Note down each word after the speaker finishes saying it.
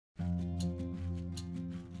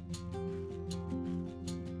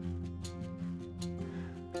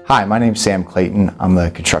Hi, my name is Sam Clayton. I'm the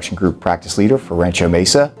Construction Group Practice Leader for Rancho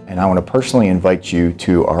Mesa, and I want to personally invite you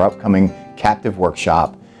to our upcoming captive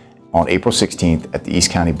workshop on April 16th at the East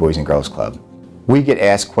County Boys and Girls Club. We get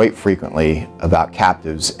asked quite frequently about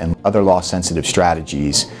captives and other loss-sensitive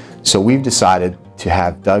strategies, so we've decided to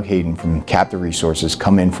have Doug Hayden from Captive Resources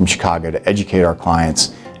come in from Chicago to educate our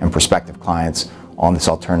clients and prospective clients on this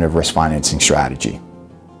alternative risk financing strategy.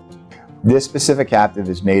 This specific captive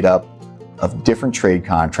is made up of different trade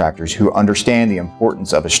contractors who understand the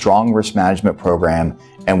importance of a strong risk management program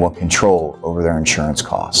and want control over their insurance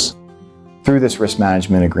costs. Through this risk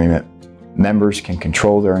management agreement, members can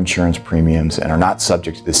control their insurance premiums and are not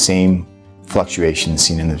subject to the same fluctuations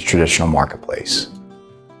seen in the traditional marketplace.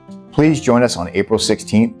 Please join us on April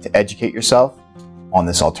 16th to educate yourself on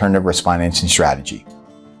this alternative risk financing strategy.